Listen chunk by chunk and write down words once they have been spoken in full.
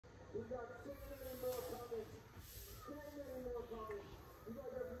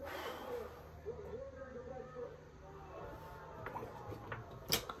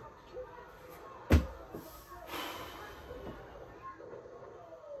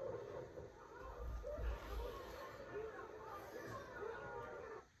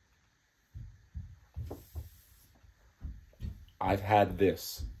I've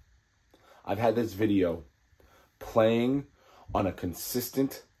had this video playing on a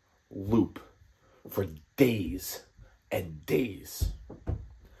consistent loop for days and days.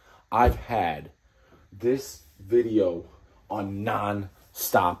 I've had this video on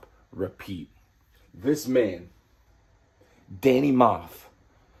non-stop repeat. This man, Danny Maff,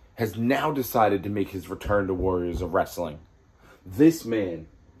 has now decided to make his return to Warriors of Wrestling. This man,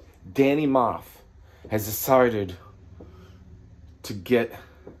 Danny Maff, has decided to get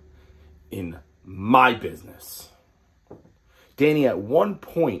in my business. Danny, at one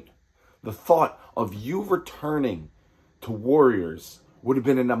point, the thought of you returning to Warriors would have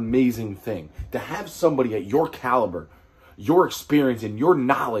been an amazing thing. To have somebody at your caliber, your experience, and your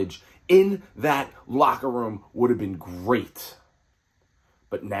knowledge in that locker room would have been great.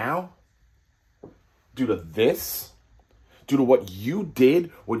 But now, due to this, due to what you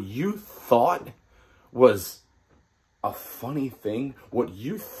did, what you thought was a funny thing, what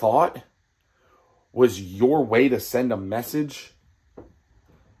you thought was your way to send a message,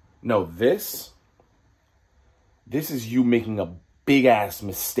 no, this is you making a big-ass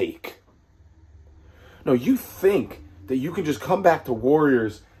mistake. No, you think that you can just come back to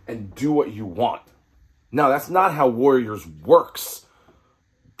Warriors and do what you want. No, that's not how Warriors works,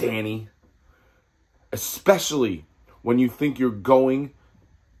 Danny. Especially when you think you're going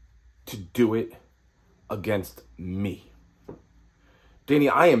to do it against me. Danny,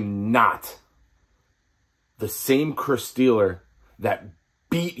 I am not the same Chris Steeler that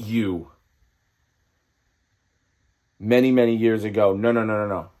beat you many, many years ago.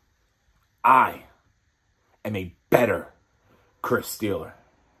 No. I am a better Chris Steeler.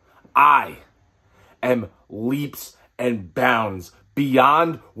 I am leaps and bounds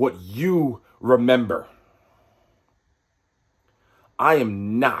beyond what you remember. I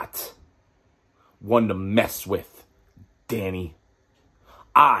am not one to mess with, Danny.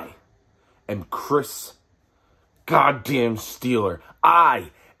 I am Chris goddamn Steeler.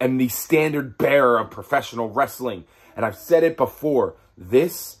 I am the standard bearer of professional wrestling. And I've said it before,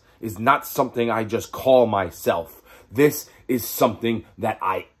 this is not something I just call myself. This is something that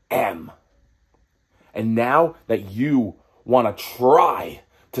I am. And now that you want to try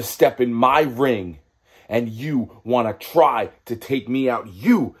to step in my ring and you want to try to take me out,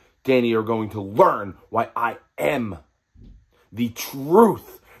 you, Danny, are going to learn why I am the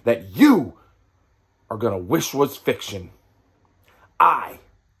truth that you are going to wish was fiction. I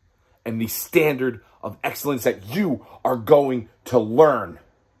am the standard of excellence that you are going to learn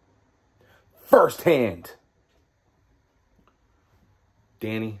firsthand.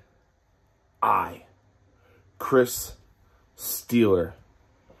 Danny, I, Chris Steeler,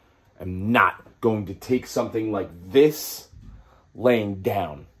 am not going to take something like this laying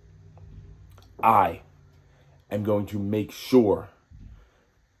down. I am going to make sure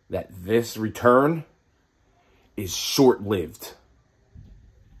that this return is short-lived.